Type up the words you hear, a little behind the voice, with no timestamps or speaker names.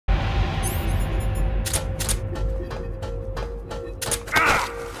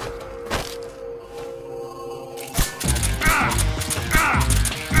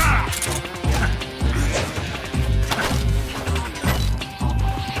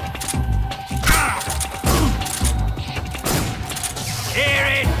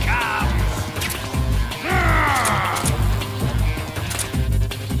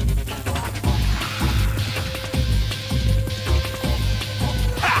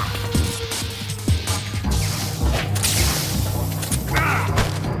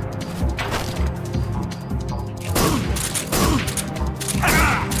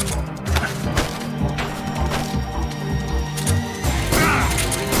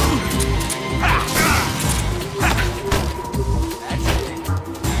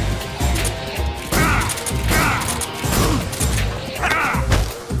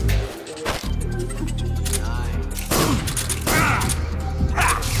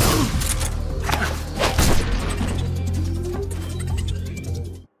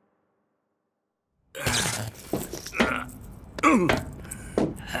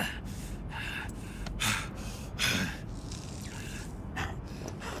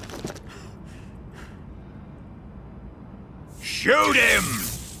Shoot him!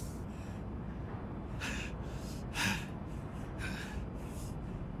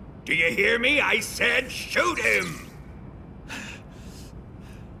 Do you hear me? I said shoot him!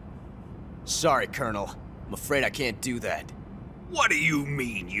 Sorry, Colonel. I'm afraid I can't do that. What do you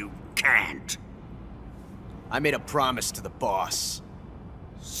mean you can't? I made a promise to the boss.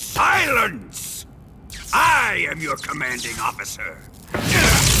 Silence! I am your commanding officer.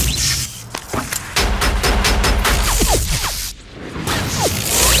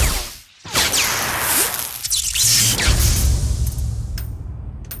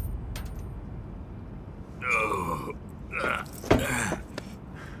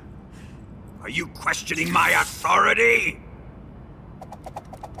 Are you questioning my authority?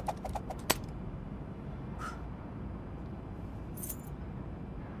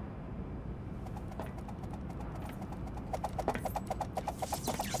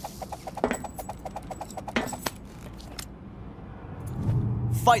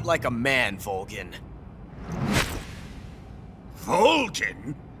 Fight like a man, Volgin.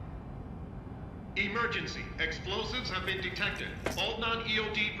 Volgin? Emergency. Explosives have been detected. All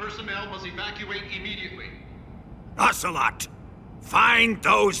non-EOD personnel must evacuate immediately. Ocelot! Find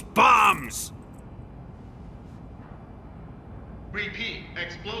those bombs! Repeat.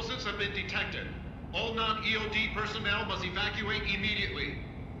 Explosives have been detected. All non-EOD personnel must evacuate immediately.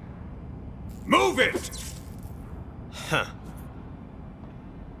 Move it! Huh.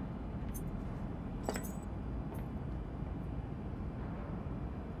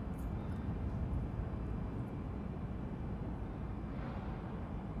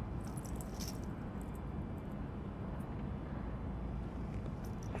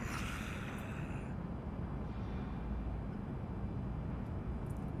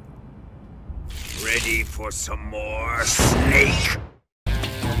 Ready for some more, Snake?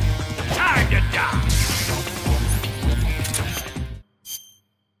 Time to die!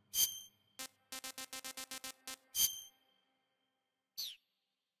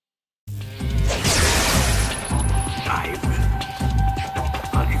 Ivan,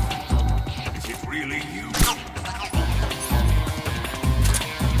 is it really you?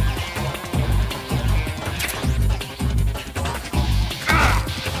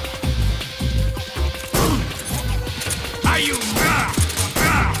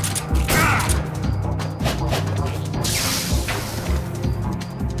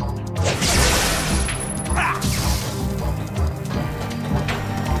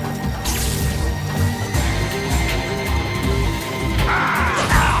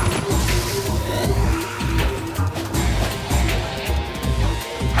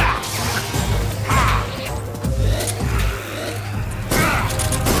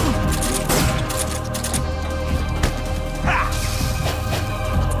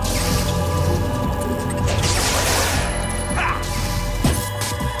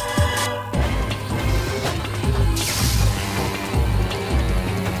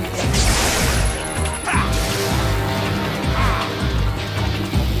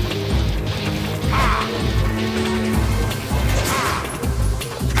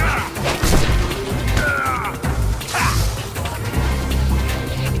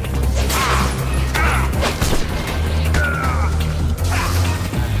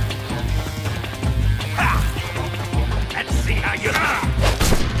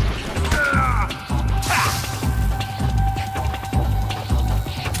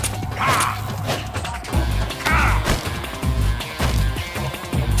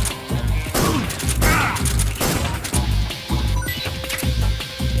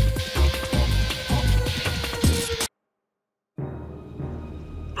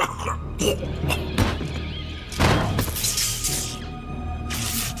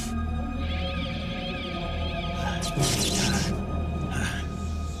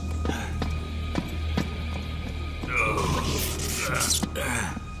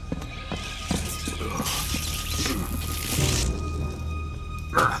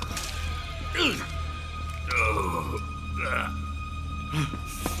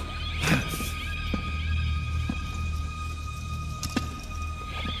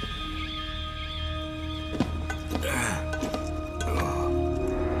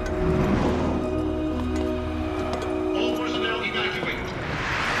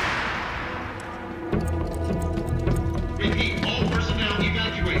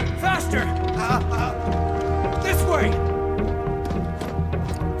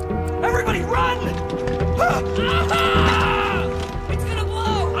 Everybody run! It's gonna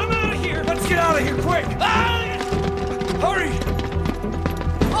blow! I'm out of here! Let's get out of here quick! Hurry!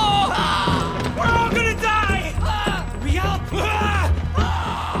 We're all gonna die! Hurry up!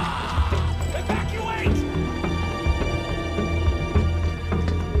 Evacuate!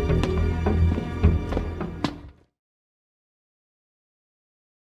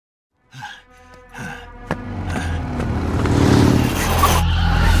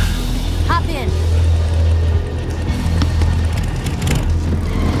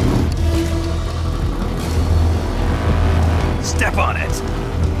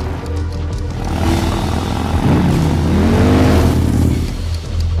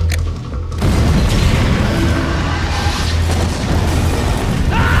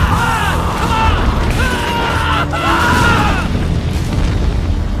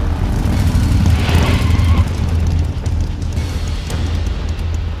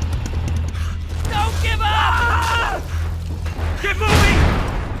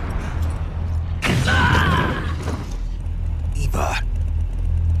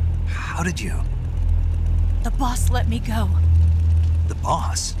 did you? The boss let me go. The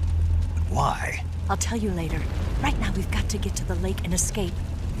boss? But why? I'll tell you later. Right now, we've got to get to the lake and escape.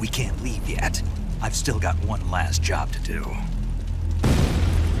 We can't leave yet. I've still got one last job to do.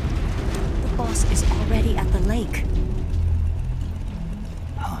 The boss is already at the lake.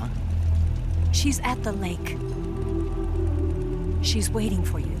 Huh? She's at the lake. She's waiting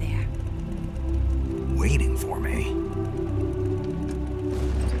for you there. Waiting for me?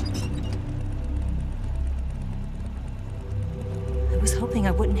 I was hoping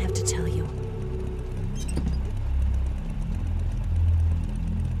I wouldn't have to tell you.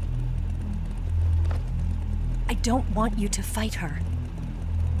 I don't want you to fight her.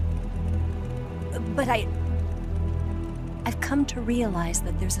 But I've come to realize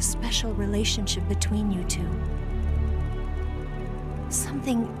that there's a special relationship between you two.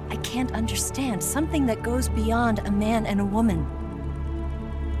 Something I can't understand, something that goes beyond a man and a woman.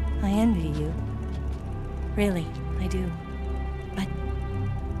 I envy you. Really, I do. But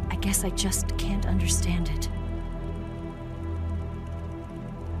I guess I just can't understand it.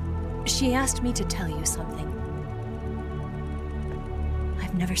 She asked me to tell you something.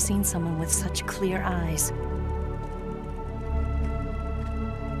 I've never seen someone with such clear eyes.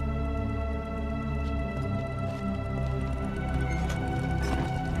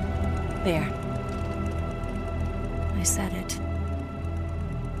 There. I said it.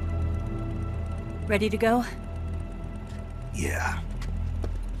 Ready to go? Yeah.